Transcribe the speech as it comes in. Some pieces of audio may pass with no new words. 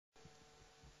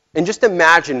And just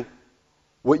imagine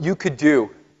what you could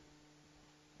do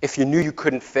if you knew you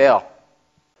couldn't fail.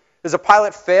 Does a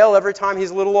pilot fail every time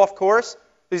he's a little off course?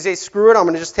 Does he say, screw it, I'm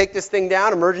going to just take this thing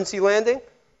down, emergency landing?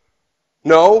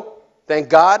 No, thank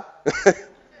God.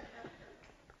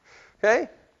 Okay?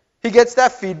 He gets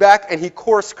that feedback and he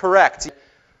course corrects.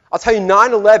 I'll tell you,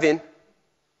 9/11,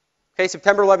 okay,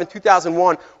 September 11,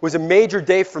 2001, was a major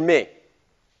day for me,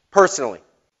 personally.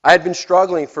 I had been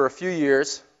struggling for a few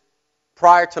years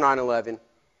prior to 9/11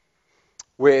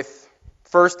 with,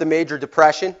 first, the major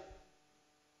depression.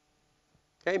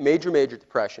 Okay, major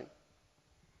depression.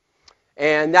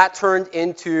 And that turned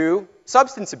into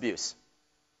substance abuse.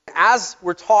 As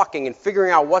we're talking and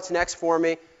figuring out what's next for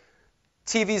me,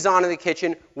 TV's on in the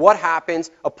kitchen. What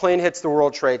happens? A plane hits the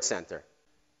World Trade Center.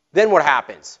 Then what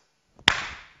happens?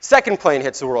 Second plane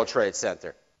hits the World Trade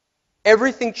Center.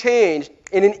 Everything changed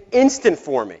in an instant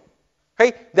for me.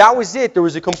 Okay? That was it. There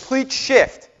was a complete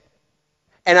shift.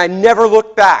 And I never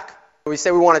looked back. We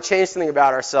say we want to change something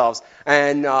about ourselves.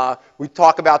 And we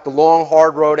talk about the long,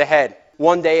 hard road ahead.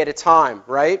 One day at a time,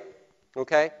 right?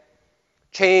 Okay?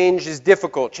 Change is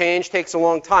difficult. Change takes a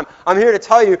long time. I'm here to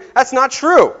tell you that's not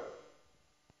true.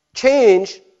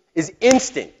 Change is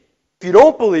instant. If you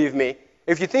don't believe me,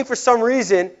 if you think for some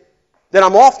reason that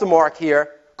I'm off the mark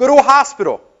here, go to a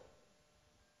hospital.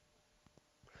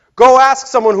 Go ask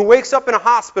someone who wakes up in a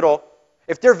hospital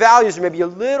if their values are maybe a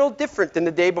little different than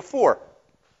the day before.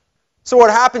 So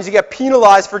what happens? You get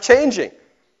penalized for changing.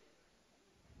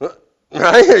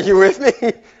 Right? Are you with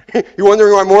me? You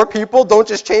wondering why more people don't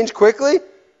just change quickly?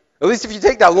 At least if you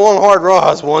take that long, hard road,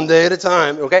 it's one day at a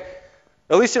time, okay?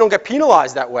 At least you don't get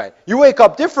penalized that way. You wake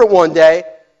up different one day,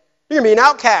 you're going to be an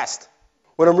outcast.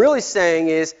 What I'm really saying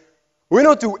is we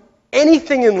don't do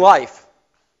anything in life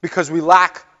because we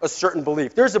lack a certain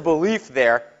belief. There's a belief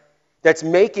there that's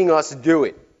making us do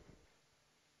it.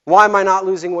 Why am I not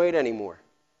losing weight anymore?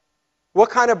 What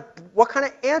kind of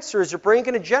answer is your brain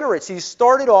going to generate? So you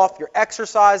started off, you're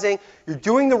exercising, you're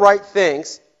doing the right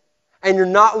things, and you're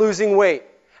not losing weight.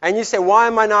 And you say, why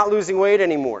am I not losing weight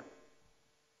anymore?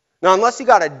 Now, unless you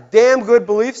got a damn good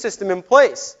belief system in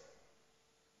place,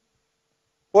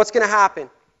 what's going to happen?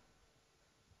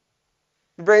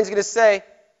 Your brain's going to say,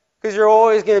 because you're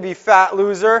always going to be fat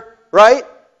loser, right?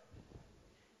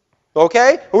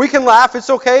 Okay? We can laugh, it's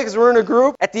okay because we're in a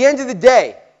group. At the end of the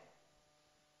day,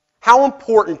 how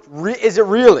important is it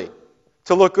really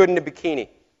to look good in a bikini?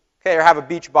 Okay, or have a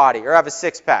beach body, or have a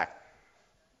six-pack?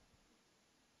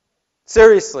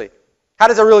 Seriously. How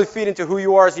does that really feed into who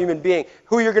you are as a human being?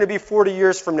 Who you're going to be 40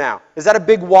 years from now? Is that a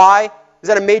big why? Is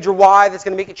that a major why that's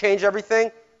going to make you change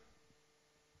everything?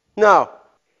 No.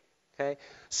 Okay?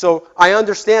 So I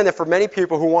understand that for many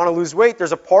people who want to lose weight,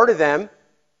 there's a part of them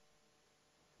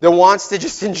that wants to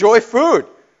just enjoy food.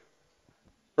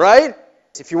 Right?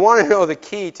 If you want to know the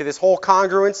key to this whole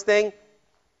congruence thing,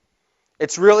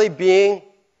 it's really being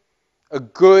a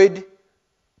good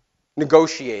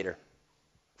negotiator.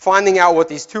 Finding out what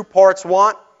these two parts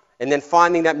want, and then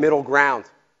finding that middle ground.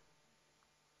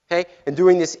 Okay? And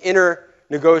doing this inner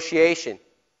negotiation.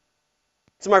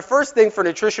 So my first thing for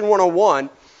Nutrition 101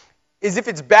 is if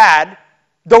it's bad,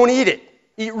 don't eat it.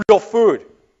 Eat real food.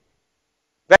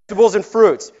 Vegetables and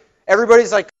fruits.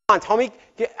 Everybody's like, come on, tell me.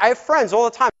 I have friends all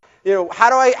the time. You know, how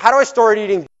do I start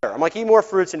eating better? I'm like, eat more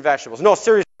fruits and vegetables. No,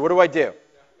 seriously, what do I do?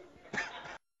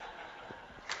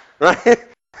 Right?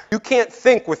 You can't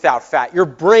think without fat. Your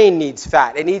brain needs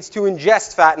fat. It needs to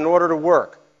ingest fat in order to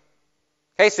work.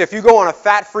 Okay, so if you go on a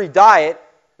fat-free diet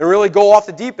and really go off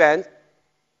the deep end,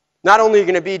 not only are you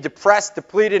going to be depressed,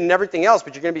 depleted, and everything else,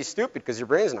 but you're going to be stupid because your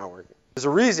brain's not working. There's a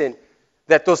reason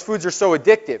that those foods are so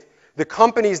addictive. The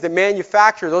companies that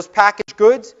manufacture those packaged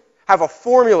goods have a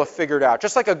formula figured out,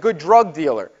 just like a good drug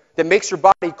dealer, that makes your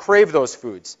body crave those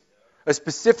foods. A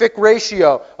specific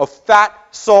ratio of fat,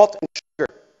 salt, and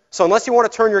sugar. So unless you want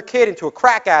to turn your kid into a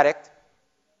crack addict,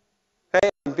 okay,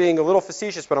 I'm being a little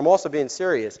facetious, but I'm also being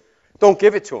serious, don't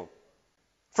give it to him.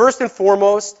 First and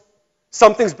foremost,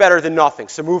 something's better than nothing,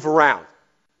 so move around.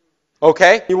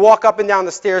 Okay? You walk up and down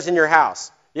the stairs in your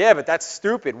house. Yeah, but that's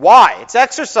stupid. Why? It's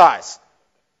exercise.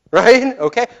 Right?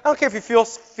 Okay? I don't care if you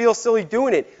feel silly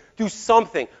doing it. Do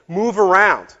something. Move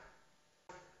around.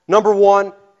 Number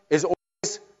one is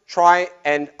always try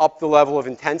and up the level of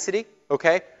intensity.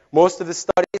 Okay? Most of the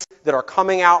studies that are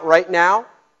coming out right now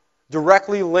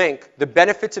directly link the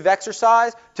benefits of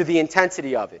exercise to the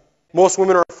intensity of it. Most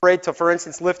women are afraid to, for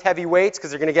instance, lift heavy weights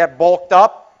because they're going to get bulked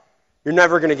up. You're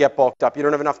never going to get bulked up. You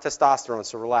don't have enough testosterone,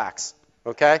 so relax.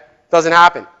 Okay? Doesn't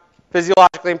happen.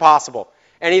 Physiologically impossible.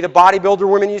 Any of the bodybuilder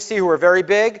women you see who are very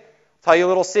big, I'll tell you a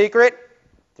little secret,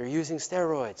 they're using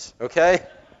steroids. Okay?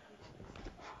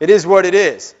 It is what it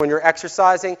is. When you're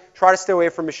exercising, try to stay away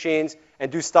from machines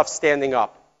and do stuff standing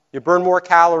up. You burn more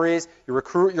calories, you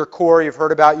recruit your core. You've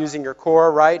heard about using your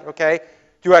core, right? Okay?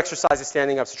 Do exercises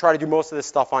standing up. So try to do most of this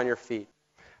stuff on your feet.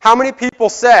 How many people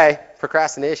say,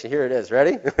 procrastination, here it is,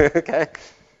 ready? Okay.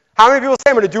 How many people say,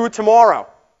 I'm going to do it tomorrow?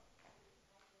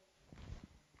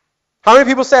 How many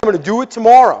people say, I'm going to do it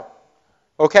tomorrow?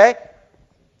 Okay?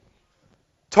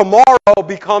 Tomorrow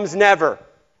becomes never.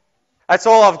 That's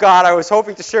all I've got. I was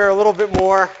hoping to share a little bit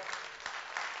more.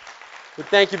 But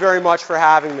thank you very much for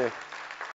having me.